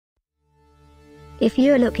If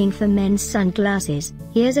you're looking for men's sunglasses,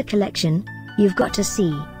 here's a collection you've got to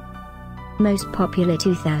see. Most popular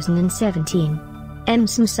 2017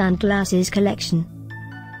 EMSM Sunglasses Collection.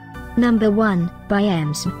 Number 1, by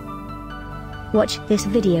EMSM. Watch this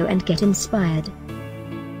video and get inspired.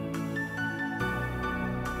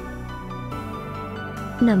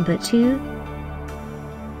 Number 2.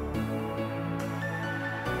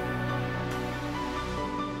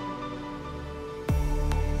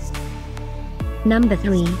 Number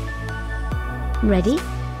 3. Ready?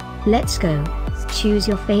 Let's go. Choose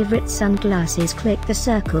your favorite sunglasses, click the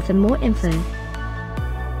circle for more info.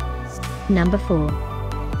 Number 4.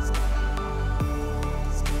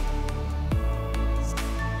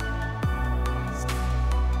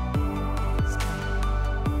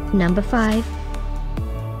 Number 5.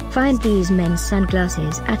 Find these men's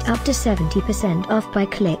sunglasses at up to 70% off by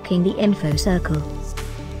clicking the info circle.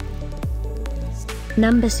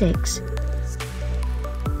 Number 6.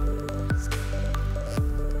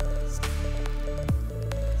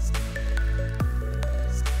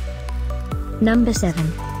 Number 7.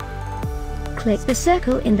 Click the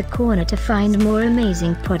circle in the corner to find more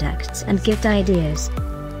amazing products and gift ideas.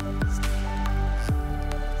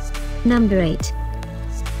 Number 8.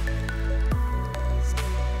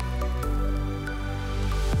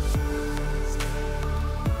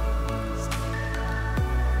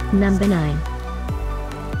 Number 9.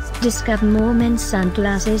 Discover more men's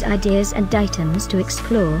sunglasses ideas and items to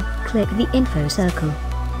explore, click the info circle.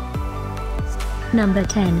 Number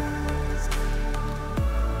 10.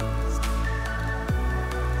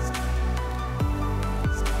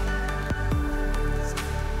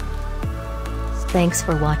 Thanks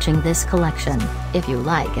for watching this collection. If you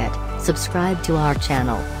like it, subscribe to our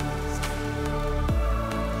channel.